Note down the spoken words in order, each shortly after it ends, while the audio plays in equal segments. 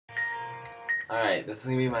Alright, this is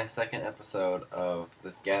going to be my second episode of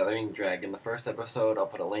this Gathering Dragon. The first episode, I'll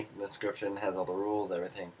put a link in the description, has all the rules,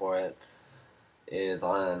 everything for it. Is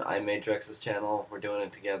on iMadrex's channel. We're doing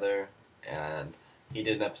it together, and he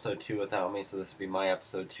did an episode 2 without me, so this will be my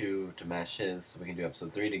episode 2 to match his, so we can do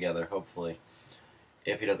episode 3 together, hopefully.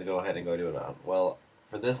 If he doesn't go ahead and go do it on. Well,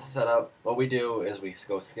 for this setup, what we do is we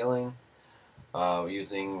go skilling,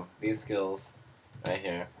 using these skills right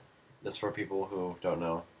here, just for people who don't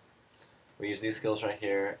know. We use these skills right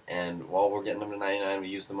here, and while we're getting them to 99, we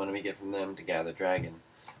use the money we get from them to gather dragon,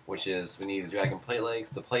 which is, we need the dragon plate legs,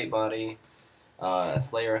 the plate body, a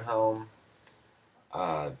slayer helm,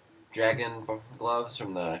 dragon gloves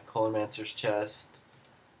from the Colomancer's chest,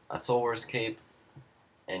 a soul warrior's cape,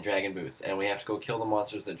 and dragon boots. And we have to go kill the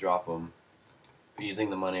monsters that drop them using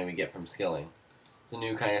the money we get from skilling. It's a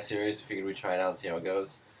new kind of series. We figured we'd try it out and see how it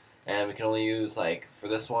goes. And we can only use, like, for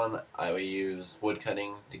this one, I would use wood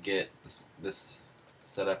cutting to get this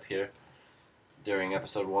set up here during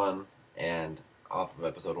episode 1 and off of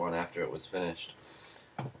episode 1 after it was finished.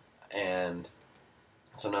 And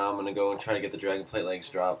so now I'm going to go and try to get the dragon plate legs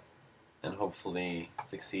drop and hopefully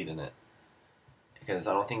succeed in it. Because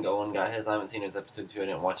I don't think Owen got his. I haven't seen his episode 2. I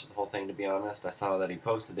didn't watch the whole thing, to be honest. I saw that he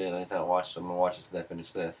posted it and I just haven't watched it. I'm going to watch it since I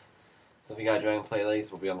finish this. So if he got dragon plate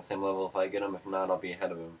legs, we'll be on the same level if I get him. If not, I'll be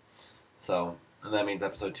ahead of him. So, and that means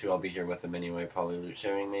episode 2 I'll be here with him anyway, probably loot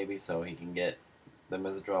sharing maybe, so he can get them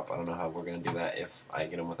as a drop. I don't know how we're going to do that if I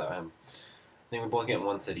get him without him. I think we're both getting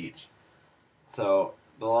one set each. So,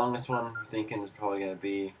 the longest one we're thinking is probably going to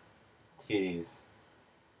be TDs.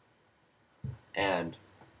 And,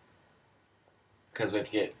 because we have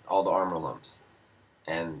to get all the armor lumps,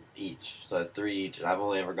 and each. So that's 3 each, and I've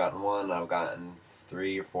only ever gotten 1, I've gotten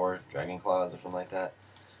 3 or 4 dragon claws or something like that.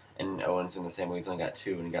 And Owen's in the same way, he's only got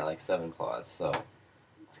 2 and he got like 7 claws, so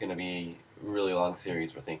it's going to be a really long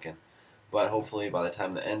series, we're thinking. But hopefully by the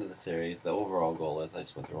time the end of the series, the overall goal is, I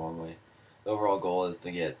just went the wrong way, the overall goal is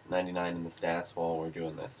to get 99 in the stats while we're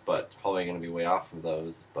doing this. But it's probably going to be way off of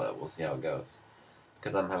those, but we'll see how it goes.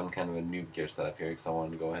 Because I'm having kind of a noob gear setup here, because I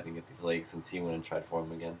wanted to go ahead and get these legs and see when and try to form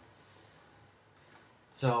them again.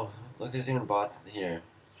 So, look, there's even bots here.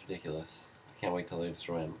 It's ridiculous. Can't wait till they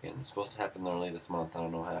destroy him again. It's supposed to happen early this month. I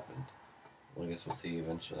don't know what happened. Well, I guess we'll see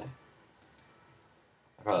eventually.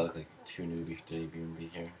 I probably look like too newbie to even be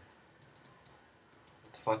here.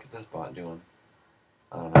 What the fuck is this bot doing?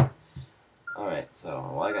 I don't know. Alright,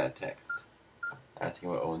 so, well, I got a text asking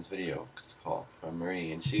what Owen's video is called from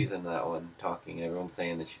Marie, and she's in that one talking, and everyone's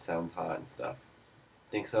saying that she sounds hot and stuff.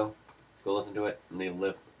 Think so? Go listen to it and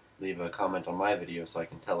leave a comment on my video so I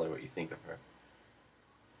can tell her what you think of her.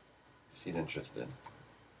 She's interested.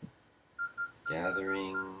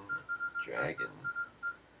 Gathering Dragon.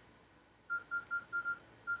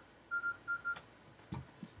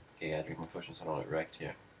 Okay, I gotta drink my potion so I don't get wrecked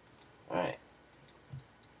here. Alright.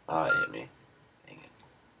 Ah, it hit me. Dang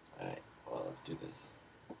it. Alright, well, let's do this.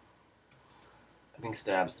 I think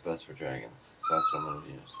stab's best for dragons, so that's what I'm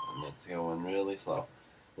gonna use. And it's going really slow.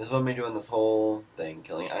 This is what I'm doing this whole thing,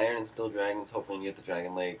 killing iron and steel dragons, hopefully we can get the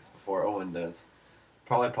dragon legs before Owen does.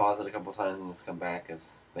 Probably pause it a couple times and just come back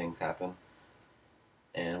as things happen.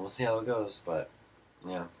 And we'll see how it goes, but,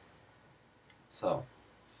 yeah. So,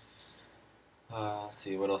 let's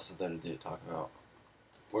see, what else is there to talk about?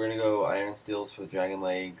 We're going to go iron steels for the dragon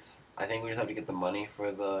legs. I think we just have to get the money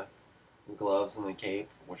for the gloves and the cape,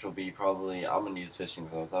 which will be probably, I'm going to use fishing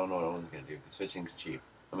for those. I don't know what Owen's going to do, because fishing's cheap.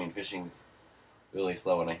 I mean, fishing's really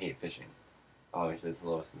slow, and I hate fishing. Obviously, it's the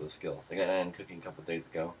lowest of those skills. I got 9 cooking a couple days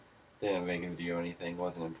ago. Didn't make a video or anything,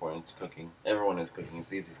 wasn't important, it's cooking. Everyone is cooking, it's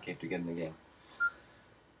the easiest cape to get in the game.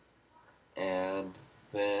 And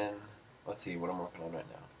then, let's see what I'm working on right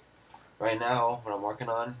now. Right now, what I'm working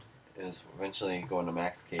on is eventually going to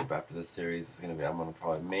max cape after this series. Is going to be, I'm going to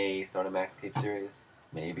probably may start a max cape series,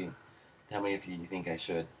 maybe. Tell me if you think I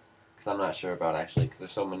should, because I'm not sure about actually, because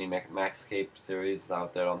there's so many max cape series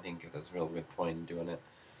out there, I don't think there's a real good point in doing it.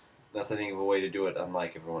 That's, I think, of a way to do it,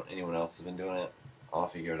 unlike anyone else has been doing it. I'll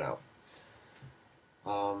figure it out.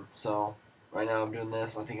 So right now I'm doing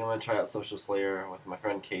this. I think I'm gonna try out Social Slayer with my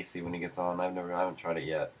friend Casey when he gets on. I haven't tried it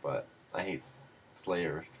yet, but I hate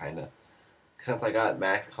Slayer kinda. Since I got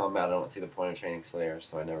max combat, I don't see the point of training Slayer,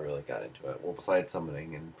 so I never really got into it. Well, besides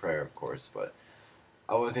summoning and prayer, of course. But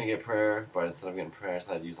I was gonna get prayer, but instead of getting prayer, I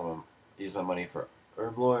decided to use my money for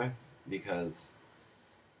Herblore because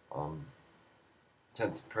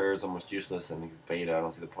since prayer is almost useless in the beta, I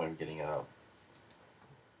don't see the point of getting it out.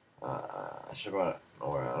 I should have brought an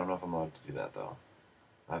aura. I don't know if I'm allowed to do that, though.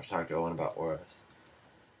 I have to talk to Owen about auras.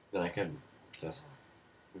 Then I could just,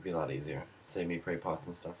 it'd be a lot easier. Save me prey pots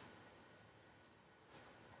and stuff.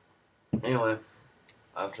 Anyway,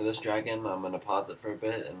 after this dragon, I'm gonna pause it for a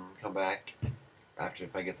bit and come back after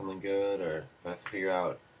if I get something good or if I figure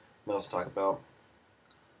out what else to talk about.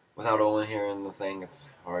 Without Owen here in the thing,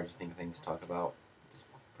 it's hard to think of things to talk about. Just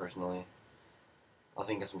personally, I'll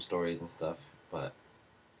think of some stories and stuff, but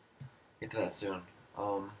get to that soon.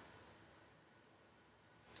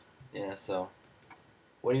 Yeah. So,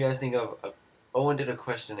 what do you guys think of? Owen did a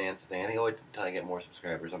question and answer thing. I think I'll wait until I get more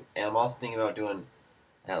subscribers. And I'm also thinking about doing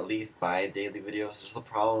at least bi-daily videos. Just the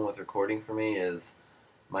problem with recording for me is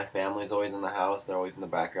my family's always in the house. They're always in the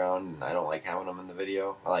background, and I don't like having them in the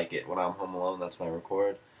video. I like it when I'm home alone. That's when I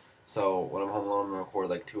record. So when I'm home alone, I'm gonna record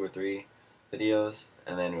like 2 or 3 videos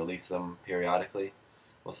and then release them periodically.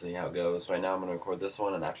 We'll see how it goes. Right now, I'm gonna record this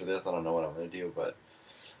one, and after this, I don't know what I'm gonna do, but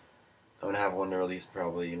I'm gonna have one to release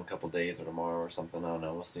probably in a couple days or tomorrow or something. I don't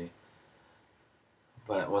know. We'll see.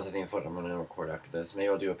 But once I think of what I'm gonna record after this, maybe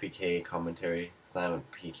I'll do a PK commentary. Cause I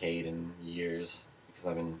haven't PK'd in years because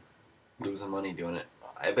I've been losing money doing it.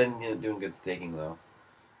 I've been doing good staking though,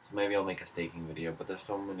 so maybe I'll make a staking video. But there's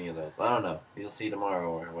so many of those. I don't know. You'll see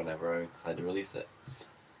tomorrow or whenever I decide to release it.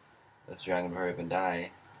 Let's Dragon hurry up and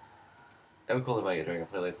die. It would be cool if I get Dragon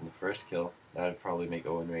Play from the first kill. That would probably make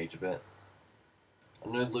Owen rage a bit.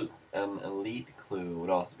 An elite clue would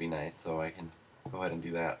also be nice, so I can go ahead and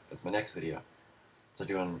do that as my next video. So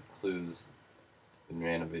doing clues in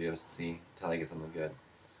random videos to see until I get something good.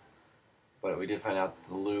 But we did find out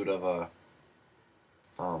the loot of a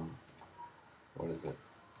what is it?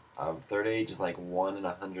 Third age is like 1 in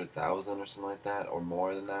 100,000 or something like that, or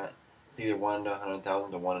more than that. It's either 1 to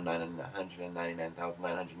 100,000 to 1 in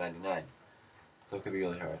 999,999. So it could be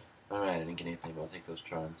really hard. Alright, I didn't get anything, but I'll take those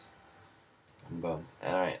charms and bones.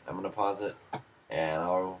 Alright, I'm gonna pause it, and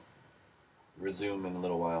I'll resume in a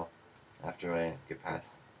little while after I get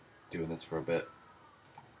past doing this for a bit.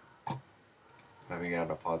 If I figure out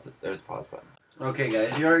how to pause it, there's a pause button. Okay,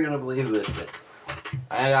 guys, you aren't gonna believe this, but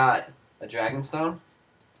I got a dragon stone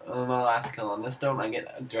on my last kill. On this stone, I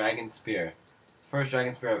get a dragon spear. First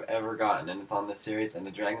dragon spear I've ever gotten, and it's on this series. And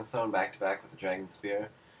the dragon stone back to back with the dragon spear.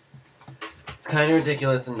 It's kind of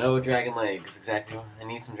ridiculous, and no dragon legs. Exactly. I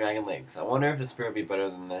need some dragon legs. I wonder if the spear would be better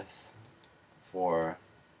than this for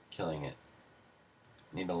killing it.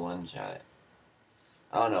 Need to lunge at it.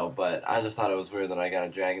 I don't know, but I just thought it was weird that I got a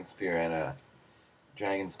dragon spear and a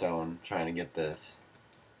dragon stone trying to get this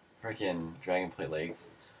freaking dragon plate legs.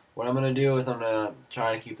 What I'm gonna do is I'm gonna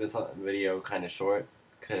try to keep this video kind of short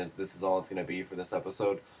because this is all it's gonna be for this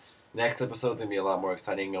episode. Next episode's gonna be a lot more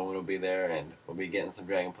exciting. No one will be there, and we'll be getting some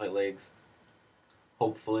dragon plate legs.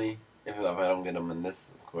 Hopefully, if I don't get them in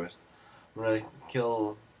this, of course, I'm gonna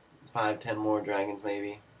kill 5, 10 more dragons,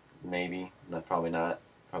 maybe. Not probably not.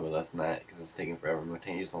 Probably less than that because it's taking forever. I'm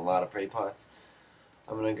gonna use a lot of prey pots.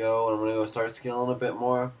 I'm gonna go start skilling a bit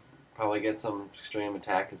more. Probably get some extreme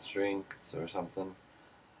attack and strengths or something,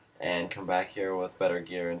 and come back here with better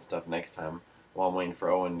gear and stuff next time while I'm waiting for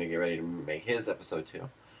Owen to get ready to make his episode 2.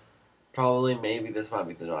 Probably, maybe this might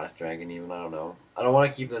be the last dragon even, I don't know. I don't want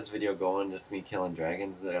to keep this video going, just me killing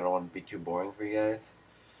dragons. I don't want to be too boring for you guys.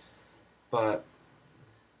 But,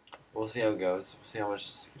 we'll see how it goes. We'll see how much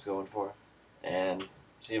this keeps going for. And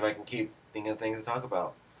see if I can keep thinking of things to talk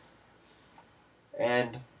about.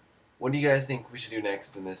 And, what do you guys think we should do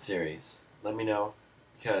next in this series? Let me know,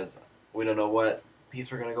 because we don't know what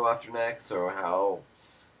piece we're going to go after next or how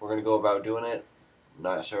we're going to go about doing it. I'm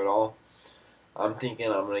not sure at all. I'm thinking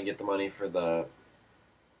I'm going to get the money for the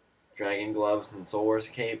dragon gloves and Soul Wars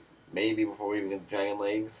cape, maybe before we even get the dragon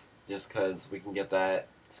legs, just because we can get that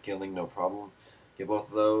skilling no problem. Get both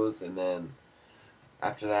of those, and then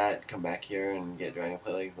after that, come back here and get dragon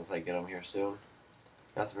plate legs once I get them here soon.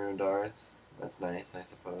 Got some rune darts. That's nice, I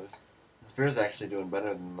suppose. The spear's actually doing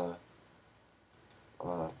better than the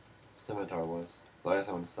scimitar was. So I guess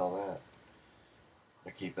I'm going to sell that.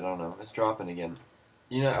 Or keep it, I don't know. It's dropping again.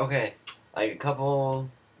 You know, okay, like a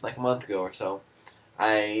month ago or so,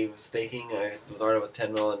 I was staking. I started with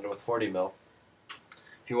 10 mil and with 40 mil.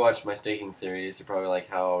 If you watched my staking series, you're probably like,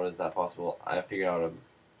 how is that possible? I figured out a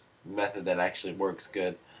method that actually works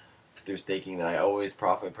good through staking that I always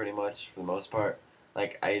profit pretty much for the most part.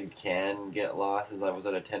 Like, I can get losses. I was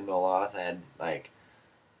at a 10 mil loss. I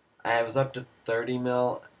was up to 30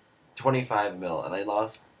 mil, 25 mil, and I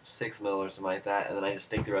lost 6 mil or something like that, and then I just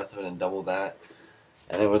staked the rest of it and doubled that.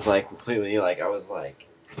 And it was like completely, like, I was like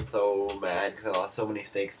so mad because I lost so many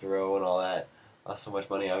stakes in a row and all that. Lost so much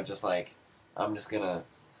money. I was just like, I'm just gonna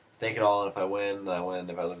stake it all, and if I win, then I win.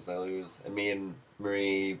 If I lose, I lose. And me and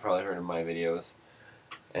Marie, you probably heard in my videos,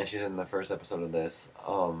 and she's in the first episode of this.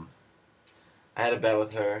 I had a bet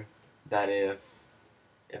with her that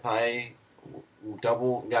if I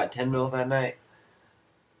got 10 mil that night,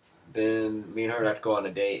 then me and her would have to go on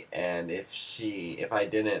a date, and if I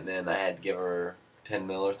didn't, then I had to give her 10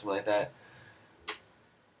 mil or something like that.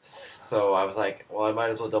 So I was like, well, I might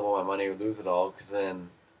as well double my money or lose it all, because then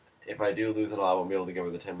if I do lose it all, I won't be able to give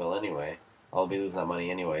her the 10 mil anyway. I'll be losing that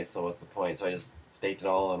money anyway, so what's the point? So I just staked it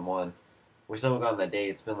all in one. We still haven't gotten that date.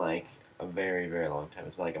 It's been like a very, very long time.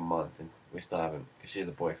 It's been like a month, and we still haven't, because she has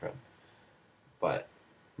a boyfriend. But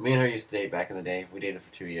me and her used to date back in the day. We dated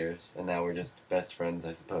for 2 years, and now we're just best friends,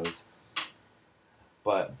 I suppose.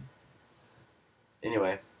 But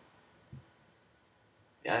anyway,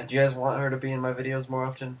 yeah, do you guys want her to be in my videos more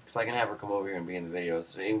often? Because I can have her come over here and be in the videos.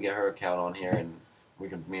 So even get her account on here, and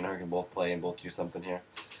me and her can both play and both do something here.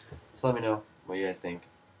 Just let me know what you guys think.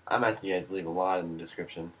 I'm asking you guys to leave a lot in the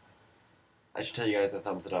description. I should tell you guys to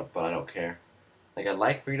thumbs it up, but I don't care. Like, I'd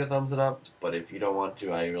like for you to thumbs it up, but if you don't want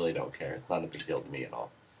to, I really don't care. It's not a big deal to me at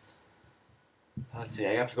all. Let's see,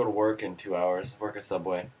 I have to go to work in 2 hours. Work at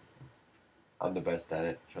Subway. I'm the best at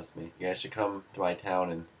it, trust me. You guys should come to my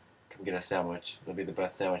town and come get a sandwich. It'll be the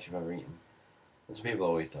best sandwich you've ever eaten. That's what people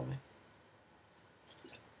always tell me.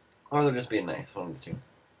 Or they're just being nice, one of the two.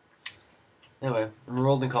 Anyway, I'm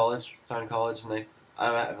enrolled in college. Starting college next.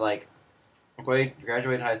 I've like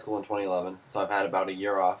graduated high school in 2011, so I've had about a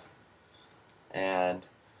year off. And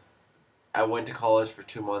I went to college for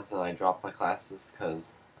 2 months and I dropped my classes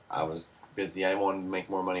because I was busy. I wanted to make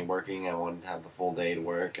more money working. I wanted to have the full day to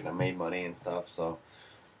work, and I made money and stuff. So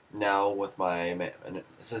now with my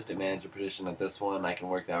assistant manager position at this one, I can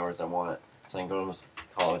work the hours I want. So I can go to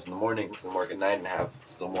college in the mornings and work at night and have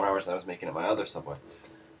still more hours than I was making at my other Subway.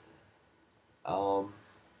 I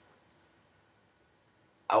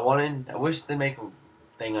wish they make a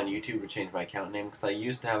thing on YouTube to change my account name, because I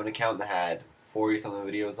used to have an account that had 40 something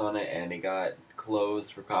videos on it, and it got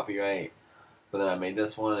closed for copyright. But then I made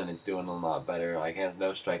this one, and it's doing a lot better. Like, it has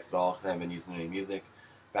no strikes at all because I haven't been using any music.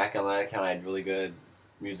 Back on that account, I had really good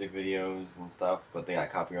music videos and stuff, but they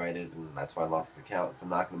got copyrighted, and that's why I lost the account. So I'm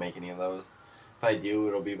not going to make any of those. If I do,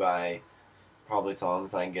 it'll be by probably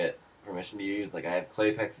songs I can get permission to use. Like, I have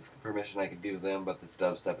Claypex's permission, I could do them, but this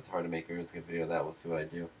dubstep, it's hard to make a Runescape video of that. We'll see what I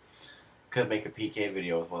do. Could make a PK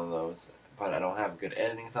video with one of those, but I don't have good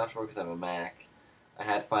editing software because I have a Mac. I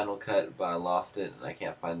had Final Cut, but I lost it, and I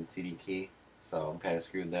can't find the CD key, so I'm kind of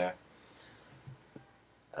screwed there.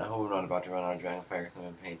 I hope I'm not about to run out of Dragonfire because I've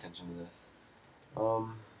been paying attention to this.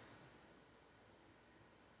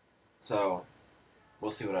 So we'll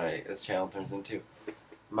see what this channel turns into.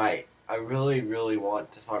 I really, really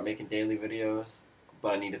want to start making daily videos,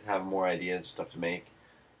 but I need to have more ideas of stuff to make.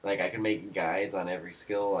 Like, I can make guides on every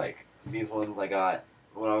skill. Like, these ones I got,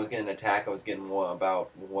 when I was getting attack, I was getting about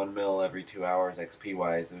 1 mil every 2 hours XP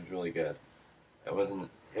wise. It was really good. It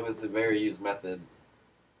was a very used method.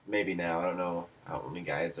 Maybe now, I don't know how many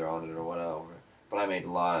guides are on it or whatever. But I made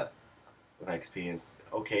a lot of XP, and it's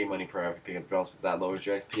okay money per hour if you pick up drops, but that lowers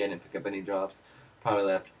your XP. I didn't pick up any drops. Probably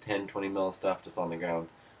left 10, 20 mil stuff just on the ground.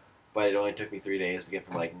 But it only took me 3 days to get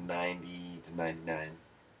from like 90 to 99.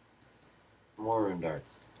 More rune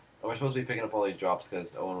darts. And we're supposed to be picking up all these drops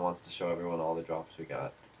because Owen wants to show everyone all the drops we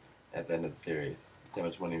got at the end of the series. See how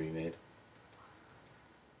much money we made.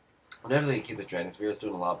 I'm definitely going to keep the Dragon Spear. It's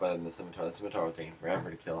doing a lot better than the Scimitar. The Scimitar was taking forever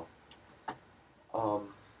to kill. What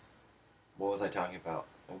was I talking about?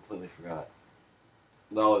 I completely forgot.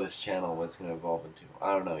 No, this channel, what it's going to evolve into.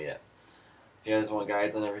 I don't know yet. If you guys want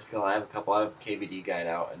guides on every skill, I have a couple. I have a KVD guide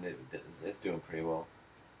out, and it's doing pretty well.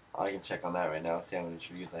 I can check on that right now, see how many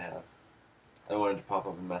views I have. I don't want it to pop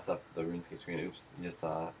up and mess up the RuneScape screen. Oops, you just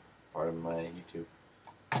saw part of my YouTube.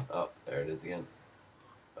 Oh, there it is again.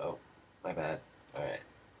 Oh, my bad. Alright.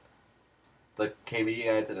 The KVD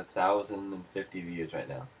guide's at 1,050 views right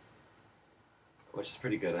now. Which is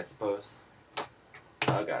pretty good, I suppose.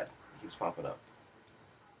 Oh god, it keeps popping up.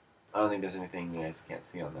 I don't think there's anything you guys can't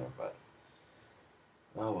see on there, but...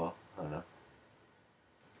 Oh well, I don't know.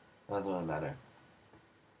 It doesn't really matter.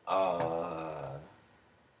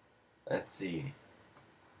 Let's see.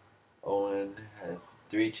 Owen has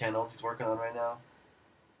 3 channels he's working on right now.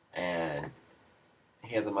 And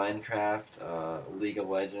he has a Minecraft, League of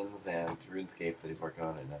Legends, and RuneScape that he's working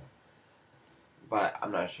on right now. But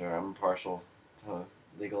I'm not sure. I'm partial to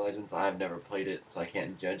League of Legends. I've never played it, so I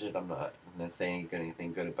can't judge it. I'm not saying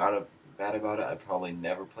anything good about it, bad about it. I probably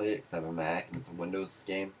never played it because I have a Mac and it's a Windows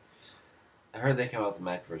game. I heard they came out with the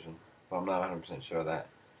Mac version, but I'm not 100% sure of that.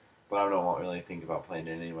 But I don't really think about playing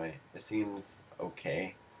it anyway. It seems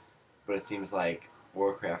okay, but it seems like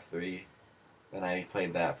Warcraft 3, and I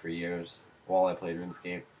played that for years while I played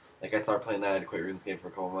RuneScape. Like, I'd start playing that, I'd quit RuneScape for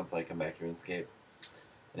a couple months, I'd come back to RuneScape.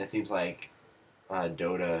 And it seems like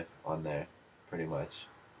Dota on there pretty much.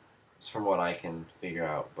 It's from what I can figure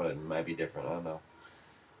out, but it might be different. I don't know.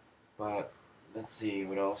 But let's see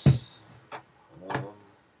what else.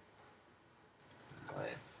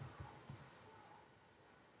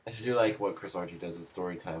 I should do like what Chris Archie does with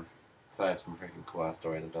story time. Cause I have some freaking cool ass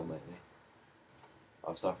stories I've done lately.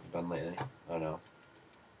 Of stuff I've done lately. I don't know.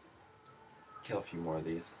 Kill a few more of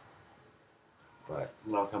these. But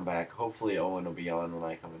then I'll come back. Hopefully Owen will be on when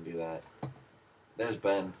I come and do that. There's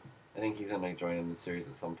Ben. I think he's gonna join in the series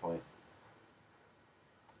at some point.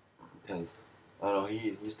 Because, I don't know,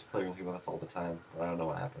 he used to play with us all the time. But I don't know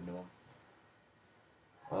what happened to him.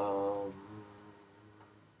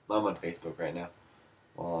 I'm on Facebook right now.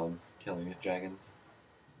 While I'm killing these dragons.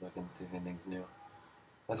 Looking to see if anything's new.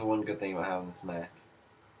 That's one good thing about having this Mac.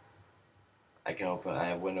 I can open, I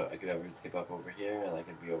have window, I could have Runescape up over here, and I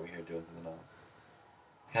could be over here doing something else.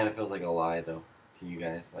 It kind of feels like a lie, though, to you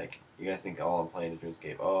guys. Like, you guys think all I'm playing is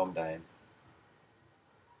Runescape. Oh, I'm dying.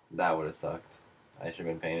 That would have sucked. I should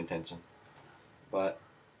have been paying attention. But,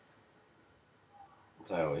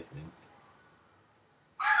 that's what I always think.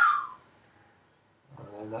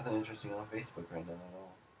 I have nothing interesting on Facebook right now at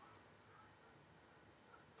all.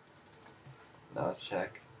 Now let's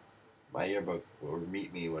check my yearbook, or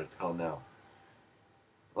Meet Me, what it's called now.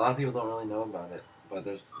 A lot of people don't really know about it, but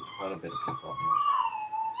there's quite a bit of people out here.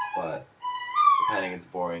 But it kind of gets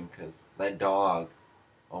boring because that dog,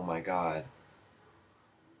 oh my god.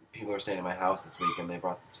 People are staying at my house this week and they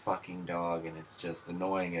brought this fucking dog and it's just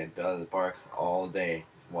annoying and it barks all day.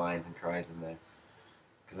 Just whines and cries in there.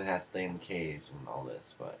 Because it has to stay in the cage and all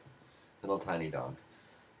this, but little tiny dog.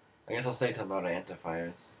 I guess I'll stay till I'm out of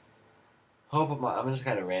antivirus. I'm just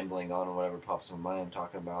kind of rambling on whatever pops in my mind I'm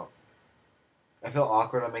talking about. I feel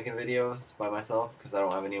awkward on making videos by myself because I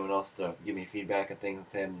don't have anyone else to give me feedback and things and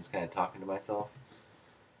say I'm just kind of talking to myself.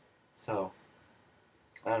 So,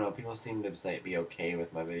 I don't know, people seem to be okay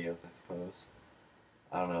with my videos, I suppose.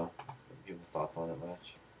 I don't know people's thoughts on it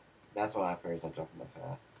much. That's why my prayers not jumping that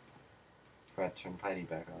fast. Forgot to turn piety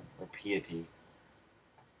back on. Or piety.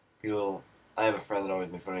 I have a friend that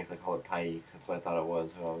always made fun of me because I call it piety because that's what I thought it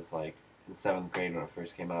was when I was like in 7th grade when it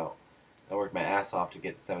first came out. I worked my ass off to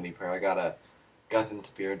get 70 prayer. I got a Guts and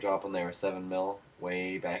Spear drop when they were 7 mil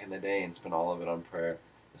way back in the day and spent all of it on prayer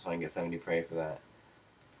just so I can get 70 pray for that.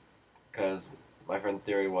 Because my friend's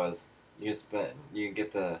theory was you can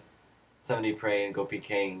get the 70 pray and go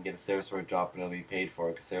PK and get a Sarasword drop and it'll be paid for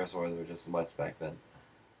because Saraswords were just as much back then.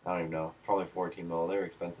 I don't even know. Probably 14 mil. They were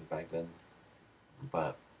expensive back then.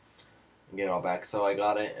 But and get it all back. So I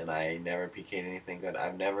got it and I never PK'd anything good.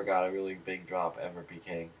 I've never got a really big drop ever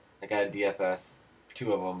PKing. I got a DFS,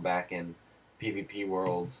 2 of them back in PvP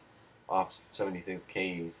Worlds off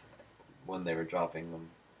 76Ks when they were dropping them.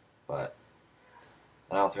 But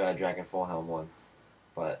and I also got a Dragon Full Helm once.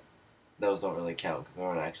 But those don't really count because they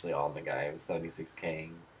weren't actually all in the guy. It was 76K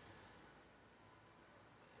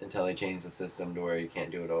until they changed the system to where you can't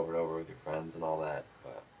do it over and over with your friends and all that.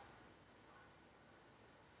 But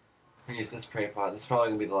use this prey pot. This is probably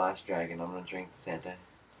gonna be the last dragon. I'm gonna drink the Santa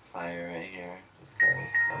Fire right here, just cause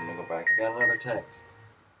I'm gonna go back. I got another text.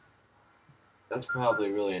 That's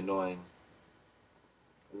probably really annoying.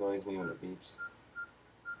 Annoys me when it beeps.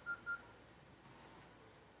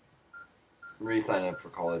 I'm re-signing up for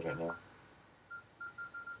college right now.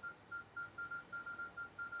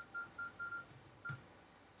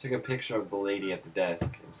 Took a picture of the lady at the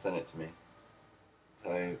desk and sent it to me.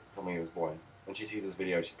 Told me it was boring. When she sees this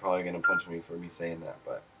video, she's probably going to punch me for me saying that,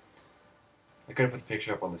 but I could have put the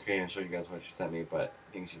picture up on the screen and show you guys what she sent me, but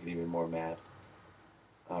I think she get even more mad.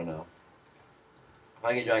 I don't know. If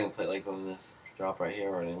I get Dragon Plate legs on this drop right here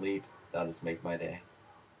or an Elite, that'll just make my day.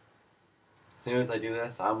 As soon as I do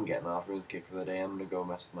this, I'm getting off RuneScape for the day. I'm going to go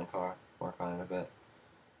mess with my car, work on it a bit.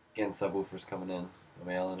 Getting subwoofers coming in the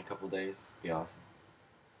mail in a couple days. Be awesome.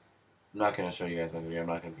 I'm not going to show you guys my video. I'm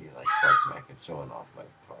not going to be like sparking back and showing off my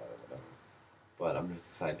car or whatever. But I'm just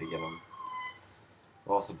excited to get them.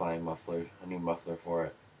 I'm also buying a new muffler for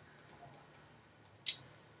it.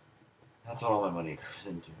 That's what all my money goes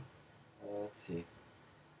into. Let's see.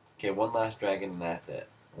 Okay, one last dragon and that's it.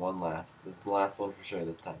 One last. This is the last one for sure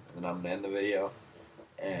this time. And then I'm going to end the video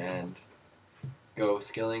and go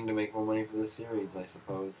skilling to make more money for this series, I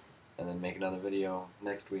suppose. And then make another video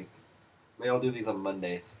next week. Maybe I'll do these on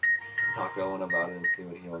Mondays. And talk to Owen about it and see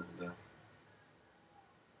what he wants to do.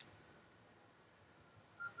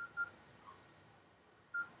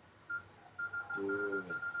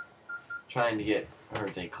 Trying to get her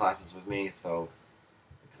to take classes with me, so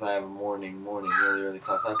because I have a morning, really early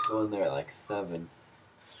class. I have to go in there at like 7.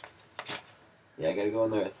 Yeah, I gotta go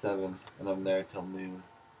in there at 7, and I'm there till noon,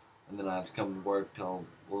 and then I have to come to work till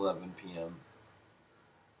 11 p.m.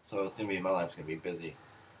 So it's gonna be, my life's gonna be busy.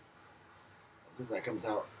 As soon as that comes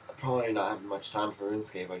out, I'll probably not have much time for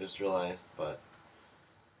RuneScape, I just realized, but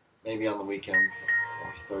maybe on the weekends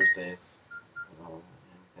or Thursdays.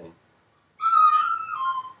 Anything.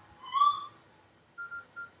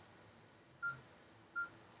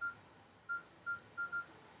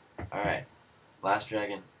 Alright. Last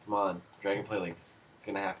dragon. Come on. Dragon play links. It's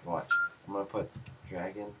gonna happen, watch. I'm gonna put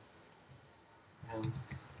dragon and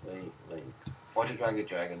plate links. Watch a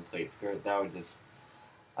dragon plate skirt. That would just,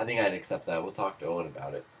 I think I'd accept that. We'll talk to Owen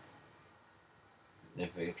about it.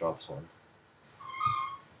 If it drops one.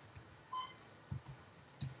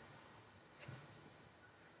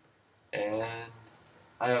 And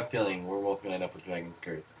I have a feeling we're both gonna end up with dragon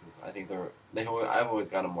skirts because I think I've always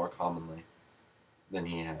got them more commonly than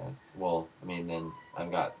he has. Well, I mean, then I've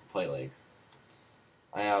got plate legs.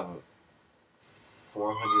 I have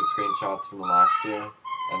 400 screenshots from the last year,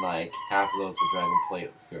 and like half of those were dragon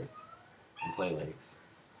plate skirts and plate legs.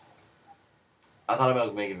 I thought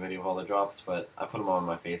about making a video of all the drops, but I put them on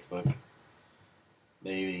my Facebook.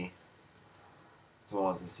 Maybe someone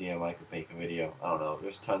wants to see them, I could make a video. I don't know.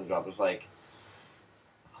 There's tons of drops. There's like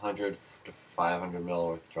 100 to 500 mil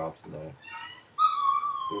worth of drops in there.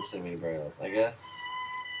 Oops, I made a barrel. I guess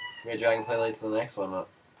we get dragon play lights in the next one.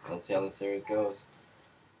 Let's see how this series goes.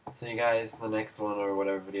 See you guys in the next one or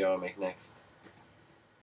whatever video I make next.